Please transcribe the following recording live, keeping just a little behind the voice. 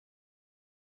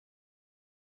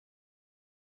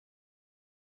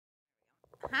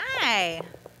Hi.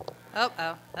 All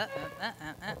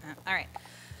right.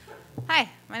 Hi,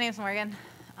 my name's Morgan.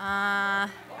 I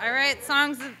write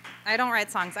songs. I don't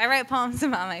write songs. I write poems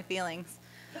about my feelings.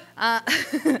 Uh,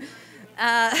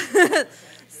 uh,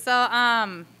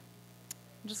 I'm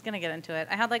just gonna get into it.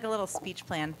 I had like a little speech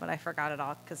plan, but I forgot it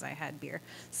all because I had beer.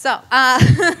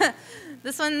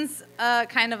 This one's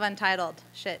kind of untitled.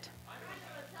 Shit.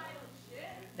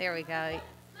 There we go.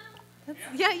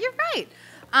 Yeah, you're right.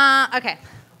 Okay.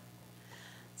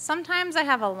 Sometimes I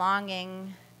have a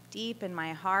longing deep in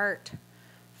my heart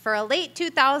for a late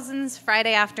 2000s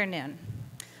Friday afternoon.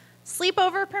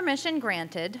 Sleepover permission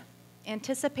granted,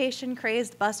 anticipation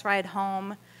crazed bus ride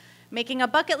home, making a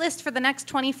bucket list for the next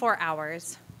 24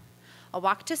 hours. A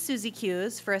walk to Suzy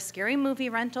Q's for a scary movie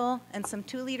rental and some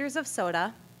 2 liters of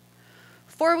soda.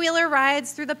 4-wheeler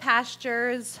rides through the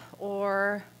pastures,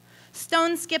 or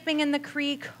stone skipping in the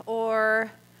creek,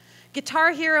 or Guitar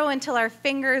Hero until our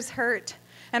fingers hurt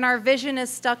and our vision is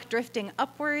stuck drifting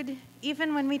upward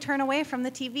even when we turn away from the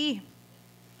TV.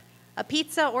 A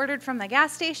pizza ordered from the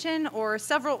gas station, or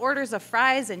several orders of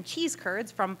fries and cheese curds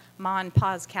from Ma and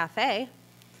Pa's Cafe.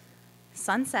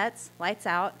 Sunsets, lights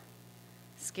out,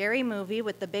 scary movie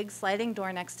with the big sliding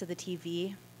door next to the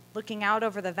TV, looking out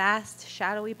over the vast,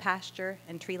 shadowy pasture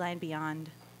and tree line beyond.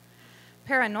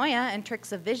 Paranoia and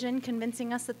tricks of vision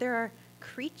convincing us that there are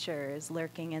creatures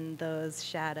lurking in those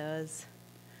shadows.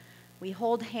 We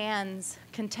hold hands,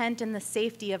 content in the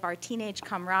safety of our teenage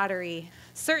camaraderie,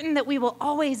 certain that we will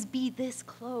always be this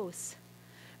close,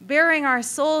 bearing our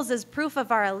souls as proof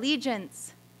of our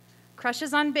allegiance,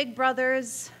 crushes on big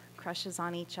brothers, crushes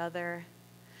on each other,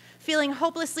 feeling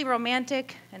hopelessly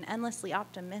romantic and endlessly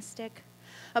optimistic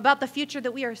about the future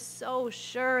that we are so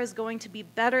sure is going to be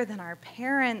better than our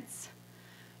parents'.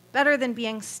 Better than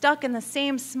being stuck in the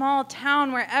same small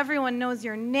town where everyone knows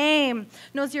your name,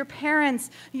 knows your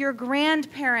parents, your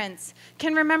grandparents,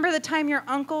 can remember the time your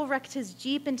uncle wrecked his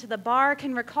Jeep into the bar,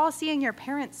 can recall seeing your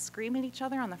parents scream at each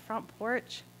other on the front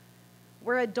porch,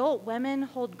 where adult women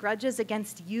hold grudges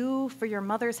against you for your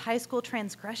mother's high school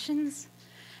transgressions,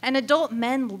 and adult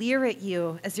men leer at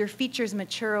you as your features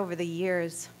mature over the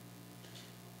years.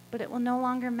 But it will no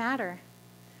longer matter,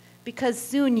 because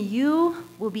soon you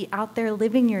will be out there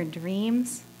living your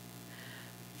dreams.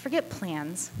 Forget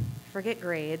plans, forget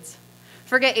grades,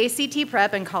 forget ACT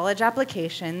prep and college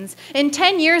applications. In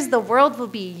 10 years, the world will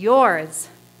be yours.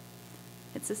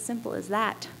 It's as simple as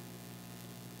that.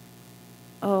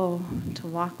 Oh, to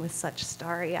walk with such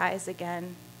starry eyes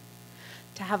again,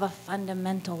 to have a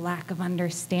fundamental lack of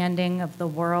understanding of the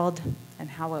world and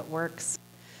how it works,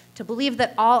 to believe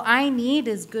that all I need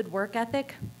is good work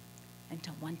ethic, and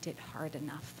to want it hard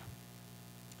enough.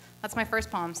 That's my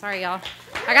first poem. Sorry, y'all.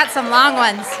 I got some long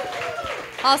ones.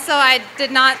 Also, I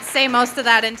did not say most of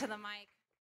that into the mic.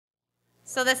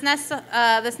 So this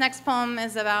next poem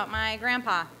is about my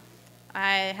grandpa.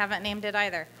 I haven't named it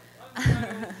either.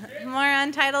 More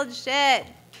untitled shit.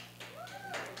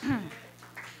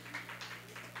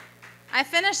 I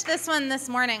finished this one this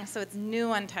morning, so it's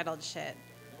new untitled shit.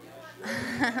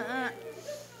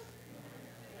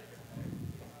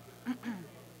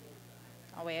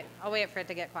 I'll wait for it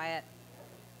to get quiet.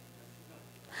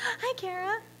 Hi,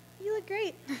 Kara. You look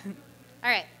great. All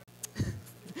right.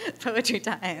 Poetry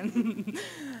time.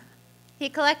 He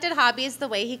collected hobbies the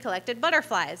way he collected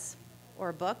butterflies,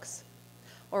 or books,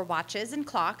 or watches and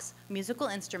clocks, musical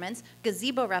instruments,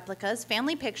 gazebo replicas,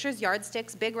 family pictures,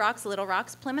 yardsticks, big rocks, little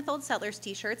rocks, Plymouth Old Settlers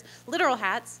t-shirts, literal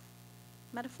hats,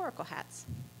 metaphorical hats.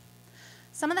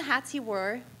 Some of the hats he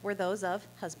wore were those of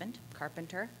husband,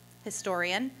 carpenter,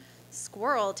 historian,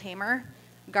 squirrel tamer,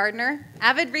 gardener,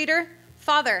 avid reader,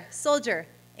 father, soldier,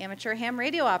 amateur ham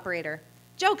radio operator,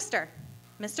 jokester,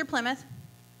 Mr. Plymouth,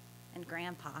 and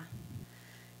grandpa.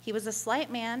 He was a slight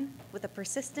man with a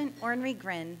persistent ornery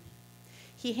grin.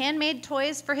 He handmade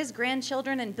toys for his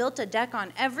grandchildren and built a deck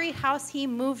on every house he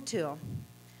moved to.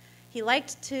 He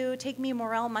liked to take me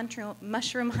morel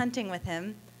mushroom hunting with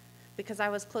him because I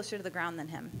was closer to the ground than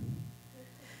him.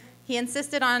 He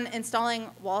insisted on installing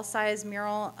wall-size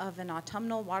mural of an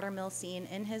autumnal watermill scene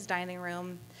in his dining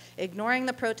room, ignoring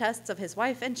the protests of his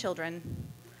wife and children.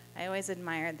 I always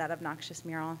admired that obnoxious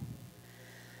mural.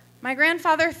 My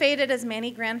grandfather faded as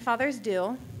many grandfathers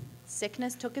do.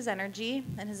 Sickness took his energy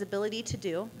and his ability to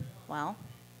do, well,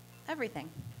 everything.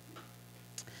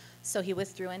 So he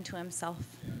withdrew into himself.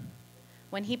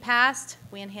 When he passed,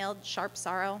 we inhaled sharp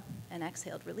sorrow and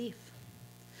exhaled relief.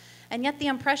 And yet the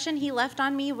impression he left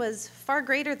on me was far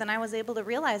greater than I was able to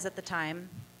realize at the time.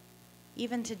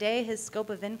 Even today, his scope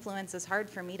of influence is hard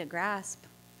for me to grasp,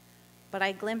 but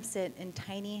I glimpse it in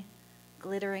tiny,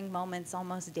 glittering moments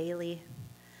almost daily,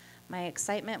 my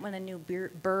excitement when a new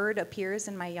bird appears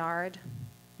in my yard,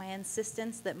 my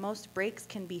insistence that most breaks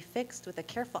can be fixed with a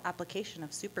careful application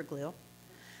of super glue,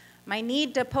 my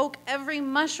need to poke every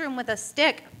mushroom with a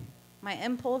stick, my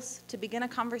impulse to begin a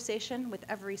conversation with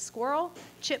every squirrel,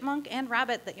 chipmunk, and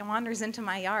rabbit that wanders into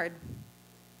my yard.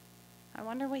 I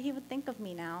wonder what he would think of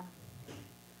me now.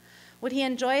 Would he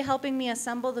enjoy helping me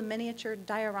assemble the miniature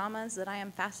dioramas that I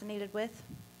am fascinated with?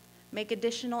 Make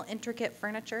additional intricate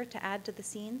furniture to add to the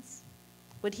scenes?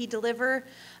 Would he deliver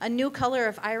a new color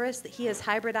of iris that he has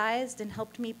hybridized and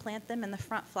helped me plant them in the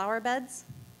front flower beds?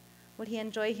 Would he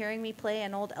enjoy hearing me play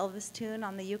an old Elvis tune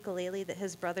on the ukulele that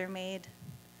his brother made?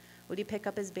 Would he pick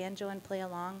up his banjo and play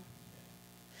along?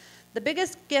 The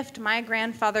biggest gift my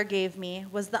grandfather gave me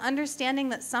was the understanding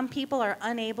that some people are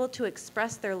unable to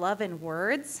express their love in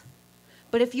words,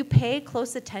 but if you pay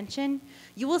close attention,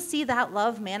 you will see that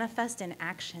love manifest in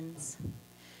actions,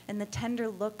 in the tender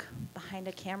look behind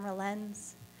a camera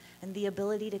lens, and the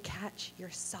ability to catch your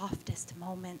softest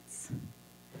moments,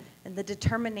 and the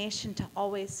determination to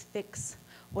always fix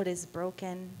what is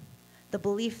broken, the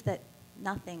belief that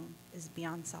nothing is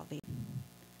beyond salvation.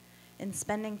 In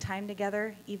spending time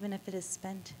together, even if it is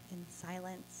spent in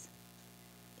silence,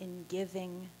 in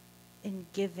giving, in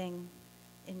giving,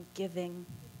 in giving.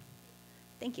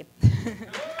 Thank you.